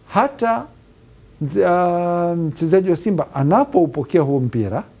hata mchezaji wa Simba anapoupokea huo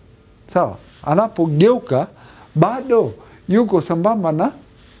mpira, sawa, anapogeuka bado yuko sambamba na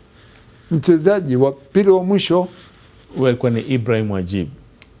mchezaji wa pili wa mwisho. Huyo alikuwa ni Ibrahim Ajib.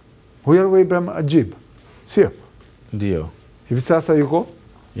 Huyo alikuwa Ibrahim Ajib, sio? Ndio. Hivi sasa yuko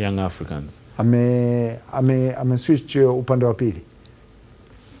Young Africans. Ame switch upande wa pili.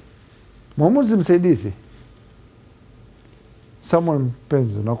 Mwamuzi msaidizi Samuel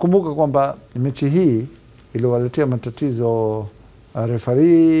Mpenzu, nakumbuka kwamba mechi hii iliwaletea matatizo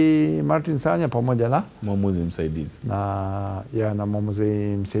referee Martin Sanya pamoja na mwamuzi msaidizi na mwamuzi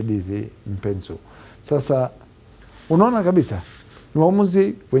msaidizi Mpenzu. Sasa unaona kabisa ni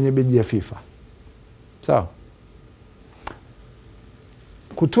waamuzi wenye beji ya FIFA. Sawa.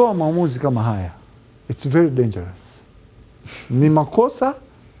 Kutoa maamuzi kama haya, it's very dangerous. Ni makosa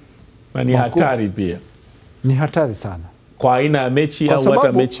na ni hatari pia. Ni hatari sana. Kwa aina ya mechi au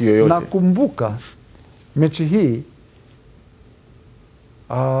hata mechi yoyote. Nakumbuka mechi hii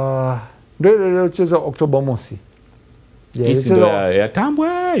ndio iliyochezwa Oktoba mosi. Ndio ya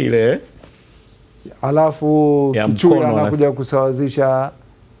tambwe ile. Alafu Kichua anakuja kusawazisha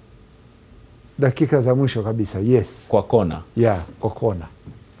dakika za mwisho kabisa. Yes. Kwa kona. Kwa kona.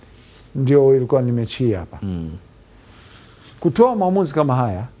 Ndio ilikuwa ni mechi hapa. Kutoa maamuzi kama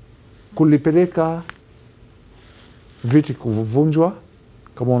haya kulipeleka viti kuvunjwa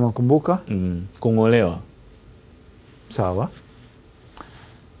kama unakumbuka. Kungolewa. Sawa.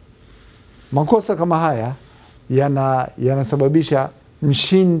 Makosa kama haya yanasababisha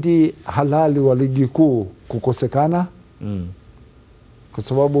mshindi halali wa ligi kuu kukosekana. Kwa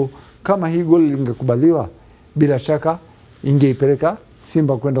sababu kama hii goli lingekubaliwa, bila shaka ingeipeleka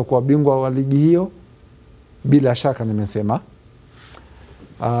Simba kwenda kuwa bingwa wa ligi hiyo. Bila shaka nimesema.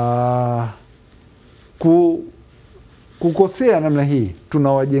 Kukosea namna hii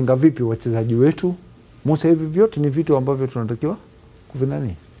tunawajenga vipi wachezaji wetu? Musa, hivi vyote ni vitu ambavyo tunatakiwa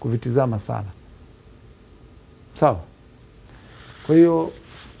kuvitizama sana. Sawa. Kwa hiyo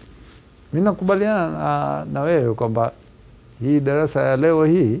mimi nakubaliana na wewe kwamba hii darasa ya leo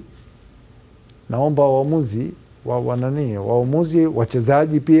hii, naomba waamuzi waamuzi,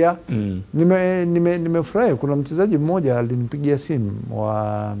 wachezaji pia. Nimefurahi kuna mchezaji mmoja alinipigia simu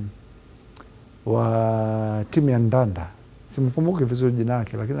wa timu ya Ndanda. Simkumbuki vizuri jina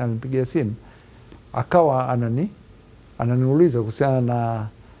lake, lakini alinipigia simu akawa ananiuliza kuhusiana na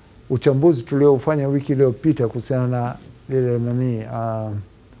uchambuzi tuliofanya wiki iliyopita kuhusiana na ile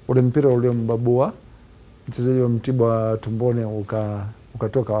ule mpira uliombabua mchezaji wa Mtibwa tumboni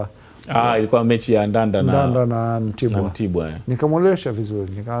ukatoka. Ilikuwa mechi ya Ndanda na Mtibwa. Nikamwelewesha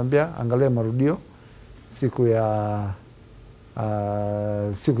vizuri, nikamwambia angalia marudio siku ya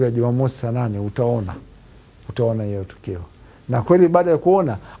Jumamosi saa 8 utaona hiyo tukio. Na kweli baada ya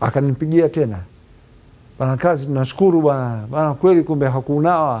kuona akanipigia tena, bana Kazi, tunashukuru bana kweli, kumbe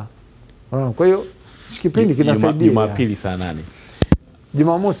hakunawa. Kwa hiyo kipindi kinasaidia. Jumapili saa 8.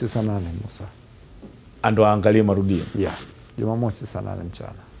 Jumamosi saa 8 Musa. Ando angalie marudio. Yeah. Jumamosi saa 8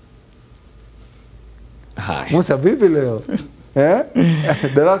 mchana. Hai. Musa vipi leo?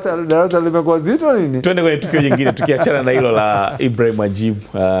 Darasa limekuwa zito nini? Twende kwenye tukio jingine tukiachana na hilo la Ibrahim Ajib.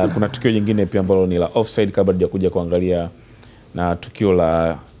 Kuna tukio jingine pia ambalo ni la offside kabla ya kuja kuangalia na tukio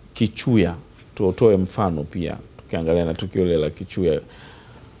la Kichuya. Tuotoe mfano pia tukiangalia na tukio la Kichuya.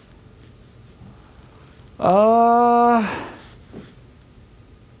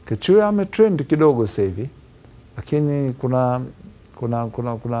 Kichuya ametrend kidogo sasa hivi. Lakini kuna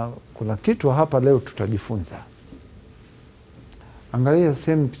kitu hapa leo tutajifunza. Angalia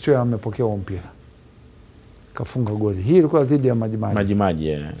sehemu Kichuya amepokea mpira. Kafunga goli. Hii ilikuwa dhidi ya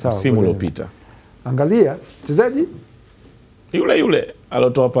Majimaji. Msimu uliopita. Angalia mchezaji yule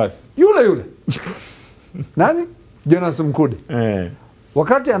alotoa pasi. Yule. Nani? Jonas Mkude.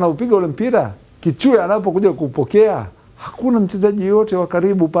 Wakati anaupiga ule mpira, Kichuya anapokuja kupokea, hakuna mchezaji yote wa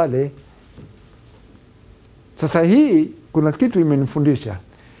karibu pale. Sasa hii kuna kitu imenifundisha.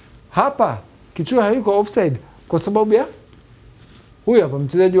 Hapa Kichuya hayuko offside kwa sababu ya huyu hapa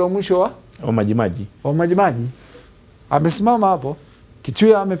mchezaji wa mwisho wa Majimaji. Amesimama hapo,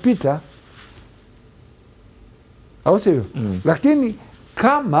 Kichuya amepita. Au sio? Lakini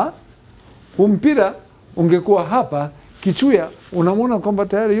kama mpira ungekuwa hapa, Kichuya unamwona kwamba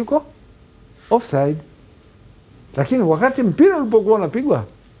tayari yuko offside. Lakini wakati mpira ulipokuwa unapigwa,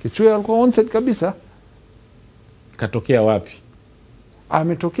 Kichuya alikuwa onside kabisa. Katokea wapi?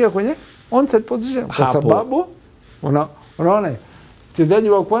 Ametokea kwenye onside position kwa sababu unaona mchezaji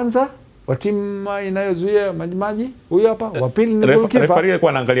wa kwanza wa timu inayozuia Majimaji huyu hapa, wa pili ni goalkeeper. Referee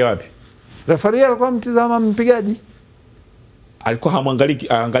alikuwa anaangalia wapi? Referee alikuwa mtazama mpigaji. Alikuwa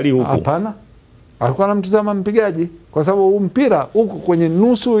haangalii huko. Hapana. Alikuwa anamtazama mpigaji kwa sababu mpira uko kwenye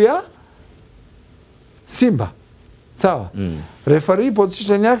nusu ya Simba. Sawa? Referee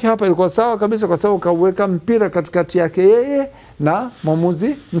position yake hapa ilikuwa sawa kabisa kwa sababu kaweka mpira katikati yake yeye na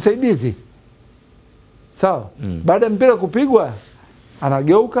mwamuzi msaidizi. Sawa? Baada ya mpira kupigwa,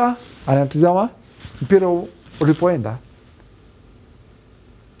 anageuka, anatazama mpira ulipoenda.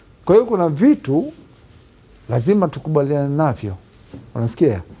 Kwa hiyo kuna vitu lazima tukubaliane navyo.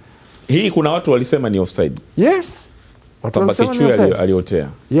 Unasikia? Hii kuna watu walisema ni offside. Yes. Watu walisema Kichuya aliotea.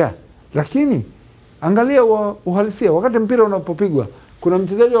 Yeah. Lakini angalia uhalisia. Wakati mpira unapopigwa, kuna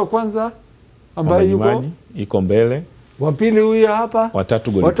mchezaji wa kwanza ambaye yuko mbele, wa pili huyu hapa,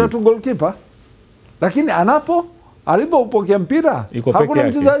 watatu goalkeeper. Lakini alipopokea mpira, hakuna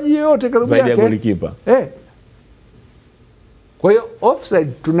mchezaji yeyote karibu yake. Zaidi ya goalkeeper. Kwa hiyo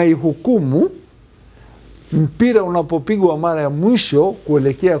offside tunaihukumu mpira unapopigwa mara ya mwisho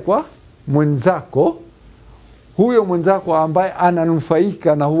kuelekea kwa mwenzako. Huyo mwenzako ambaye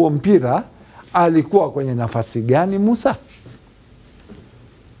ananufaika na huo mpira alikuwa kwenye nafasi gani, Musa?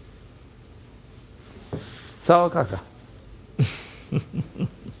 Sawa kaka?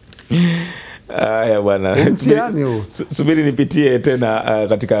 Aya bwana. Subiri nipitie tena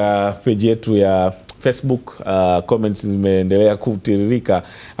katika page yetu ya Facebook. Comments zimeendelea kutiririka.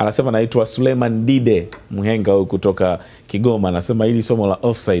 Anasema naitwa Suleiman Dide Muhenga huyu kutoka Kigoma. Anasema hili somo la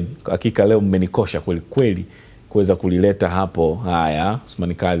offside hakika leo mmenikosha kweli kweli kuweza kulileta hapo. Haya,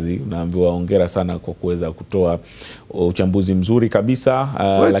 Osman Kazi, unaambiwa hongera sana kwa kuweza kutoa uchambuzi mzuri kabisa.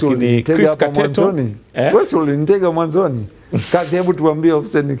 Lakini Chris Kateto, wewe ulinitega mwanzoni. Kazi, hebu tuambie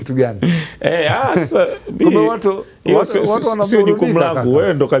offside ni kitu gani? Kumbe watu sio jukumu langu,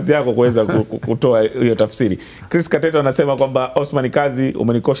 wewe ndo kazi yako kuweza kutoa hiyo tafsiri. Chris Kateto anasema kwamba Osman Kazi,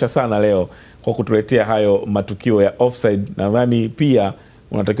 umenikosha sana leo kwa kutuletea hayo matukio ya offside. Nadhani pia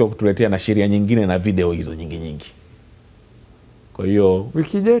unatakiwa kutuletea na sheria nyingine na video hizo nyingi. Kwa hiyo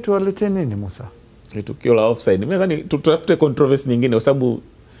wiki ijayo tuwaletee nini, Musa? Tukio la offside. Nadhani tutafute controversy nyingine kwa sababu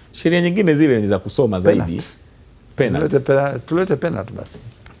sheria nyingine zile ni za kusoma zaidi. Penalty. Tulete penalty basi.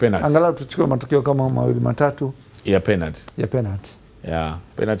 Penalty. Angalau tuchukue matukio kama 2-3 ya penalty.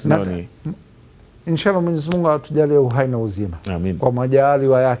 Penalty nao ni inshallah Mwenyezi Mungu atujalie uhai na uzima. Amin. Kwa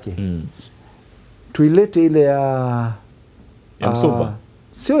majaliwa yake. Tuilete ile ya Msuva.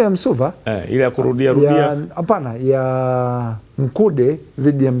 Sio ya Msuva. Ile ya kurudia. Hapana, ya Mkude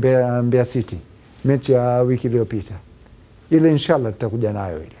dhidi ya Mbeya City. Mechi ya wiki iliyopita. Ile inshallah tutakuja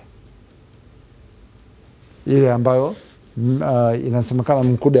nayo ile ambayo inasemekana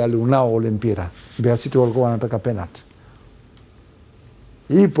Mkude aliunao ule mpira. Mbeya City walikuwa wanataka penalty.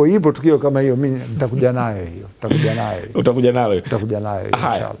 Ipo tukio kama hiyo, mimi nitakuja nayo hiyo. Utakuja nayo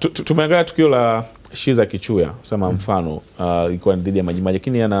inshallah. Tumeangalia tukio la Shiza Kichuya, sema mfano ilikuwa dhidi ya Majimaji,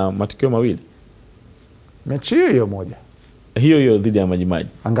 lakini ana matukio mawili. Mechi hiyo moja. Hiyo dhidi ya Majimaji.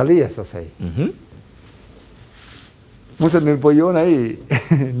 Angalia sasa hii. Musa, nilipoiona hii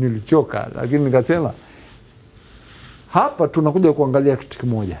nilichoka, lakini nikasema hapa tunakuja kuangalia kitu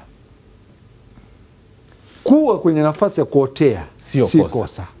kimoja. Kuwa kwenye nafasi ya kuotea sio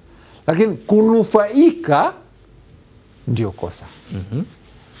kosa. Lakini kunufaika ndio kosa.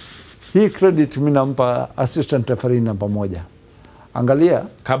 Hii credit mimi nampa assistant referee namba 1. Angalia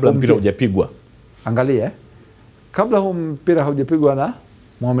kabla mpira hujapigwa. Angalia kabla huu mpira hujapigwa na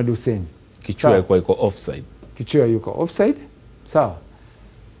Mohamed Hussein, Kichwa alikuwa yuko offside. Kichwa yuko offside. Sawa.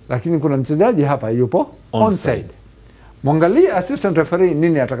 Lakini kuna mchezaji hapa yupo onside. Mwangalie assistant referee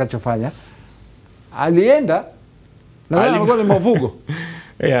nini atakachofanya. Alienda na alikuwa ni mavugo.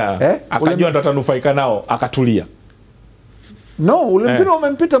 Akajua ndo atanufaika nao, akatulia. No, ule mpira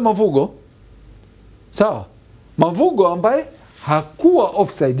umempita mavugo. Sawa. Mavugo ambaye hakuwa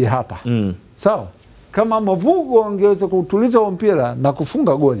offside hapa. Sawa. Kama mavugo angeweza kutuliza huo mpira na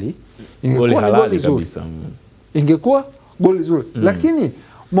kufunga goli, ingekuwa ni goli zuri. Ingekuwa goli zuri. Lakini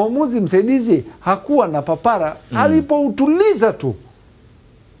mwamuzi msaidizi hakuwa na papara. Alipoutuliza tu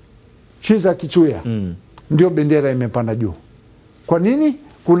Shiza Kichuya, ndio bendera imepanda juu. Kwa nini?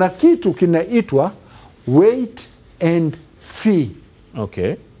 Kuna kitu kinaitwa wait and see.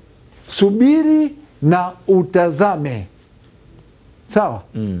 Okay. Subiri na utazame. Sawa?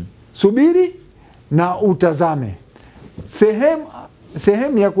 Subiri na utazame.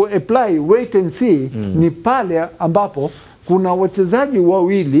 Sehemu ya ku-apply wait and see ni pale ambapo kuna wachezaji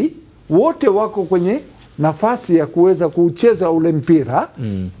wawili wote wako kwenye nafasi ya kuweza kucheza ule mpira.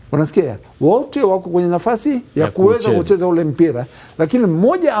 Unasikia? Wote wako kwenye nafasi ya kuweza kucheza ule mpira, lakini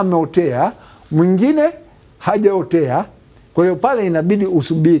mmoja ameotea, mwingine hajaotea. Kwa hiyo pale inabidi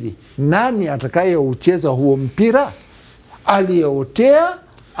usubiri nani atakaye ucheza huo mpira, aliyeotea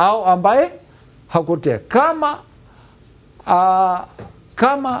au ambaye hakuotea.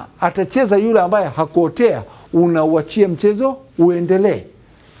 Kama atacheza yule ambaye hakuotea, unauachia mchezo uendelee.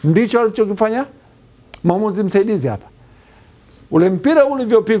 Ndicho alichokifanya mwamuzi msaidizi hapa. Ule mpira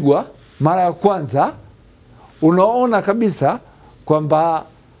ulivyopigwa mara ya kwanza, unaona kabisa kwamba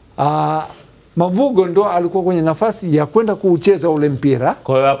Mavugo ndo alikuwa kwenye nafasi ya kwenda kuucheza ule mpira.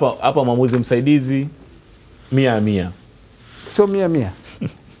 Kwa hiyo hapa mwamuzi msaidizi 100-100. Sio 100-100.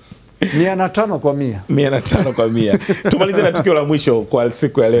 105 kwa 100. 105 kwa 100. Tumalize na tukio la mwisho kwa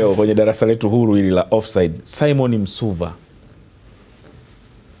siku ya leo kwenye darasa letu huru hili la offside. Simon Msuva.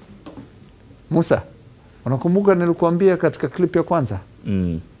 Musa, unakumbuka nilikuambia katika clip ya kwanza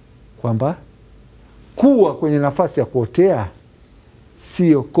kwamba kuwa kwenye nafasi ya kuotea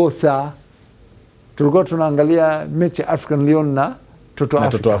sio kosa. Tulikuwa tunaangalia mechi African Lion na Toto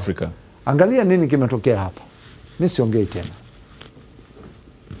Africa. Angalia nini kimetokea hapa. Mimi siongei tena.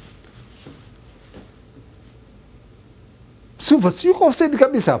 Suva si yuko offside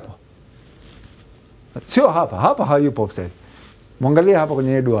kabisa hapo. Sio hapa. Hapa hayupo offside. Mwangalia hapa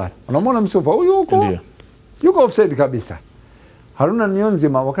kwenye Edward. Unamwona Msuva huyu yuko offside kabisa. Haruna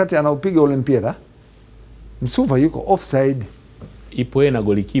Niyonzima wakati anaupiga ule mpira, Msuva yuko offside. Ipo yeye na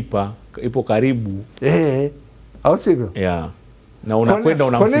golikipa, ipo karibu. Au sivyo? Na unakwenda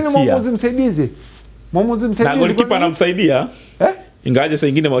unamfikia. Kwa nini mwamuzi msaidizi? Mwamuzi msaidizi. Na golikipa anamsaidia. Ingawaje saa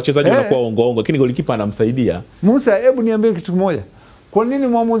nyingine wachezaji wanakuwa ongo, lakini golikipa anamsaidia. Musa, hebu niambie kitu kimoja. Kwa nini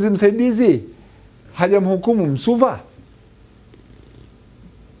mwamuzi msaidizi hajamhukumu Msuva?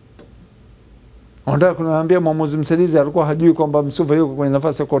 Unataka kuniambia mwamuzi msaidizi alikuwa hajui kwamba Msuva yuko kwenye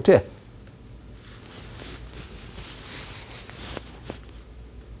nafasi ya kuotea?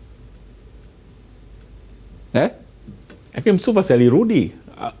 Lakini Msuva si alirudi,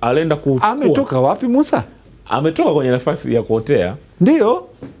 alienda kuchukua. Ametoka wapi Musa? Ametoka kwenye nafasi ya kuotea. Ndio.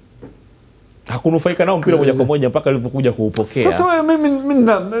 Hakunufaika nao mpira moja kwa moja mpaka alipokuja kuupokea. Sasa wewe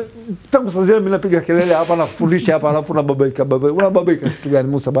mimi tangu sasa mimi napiga kelele hapa na kufundisha hapa alafu unababaika. Unababaika kitu gani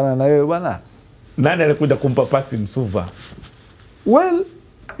Musa bana na wewe bana? Nani alikwenda kumpa pasi Msuva? Well,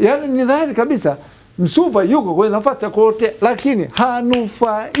 yani ni dhahiri kabisa Msuva yuko kwenye nafasi ya kuotea, lakini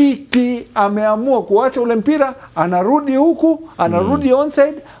hanufaiki. Ameamua kuacha ule mpira, anarudi huku, anarudi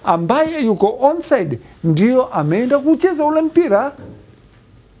onside. Ambaye yuko onside ndio ameenda kucheza ule mpira,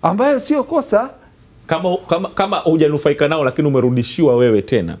 ambayo sio kosa. Kama hujanufaika nao lakini umerudishiwa wewe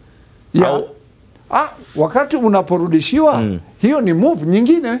tena. Wakati unaporudishiwa, hiyo ni move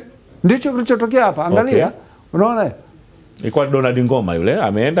nyingine. Ndicho kilichotokea hapa. Angalia. Unaona? Ilikuwa Donald Ngoma yule,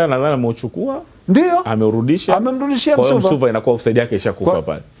 ameenda na ameuchukua. Ndio. Ameurudisha. Amemrudishia Msuva. Kwa Msuva inakuwa offside yake ishakufa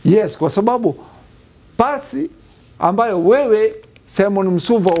pale. Yes, kwa sababu pasi ambayo wewe Simon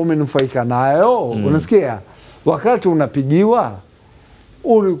Msuva umenufaika nayo, unasikia? Wakati unapigiwa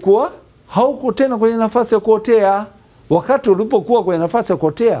ulikuwa hauko tena kwenye nafasi ya kuotea. Wakati ulipokuwa kwenye nafasi ya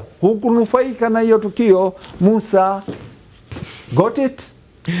kuotea, hukunufaika na hiyo tukio. Musa, got it?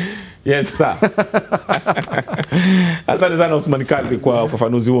 Yes sir. Asante sana Osman Kazi kwa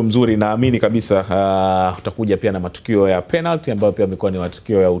ufafanuzi huo mzuri. Naamini kabisa utakuja pia na matukio ya penalty ambayo pia yamekuwa ni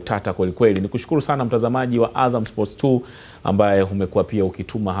matukio ya utata kweli kweli. Nikushukuru sana mtazamaji wa Azam Sports 2 ambaye umekuwa pia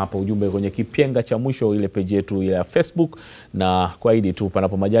ukituma hapa ujumbe kwenye kipenga cha mwisho, ile page yetu ya Facebook, na kwaidi tu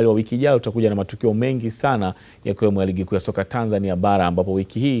panapo majaliwa wiki ijayo tutakuja na matukio mengi sana yakiwemo ya ligi kuu ya soka Tanzania bara, ambapo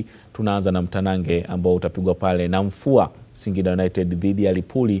wiki hii tunaanza na mtanange ambao utapigwa pale na Mfua Singida United dhidi ya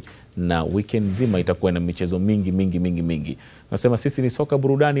Lipuli, na weekend nzima itakuwa na michezo mingi. Nasema sisi ni soka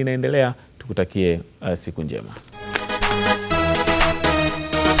burudani inaendelea. Tukutakie siku njema.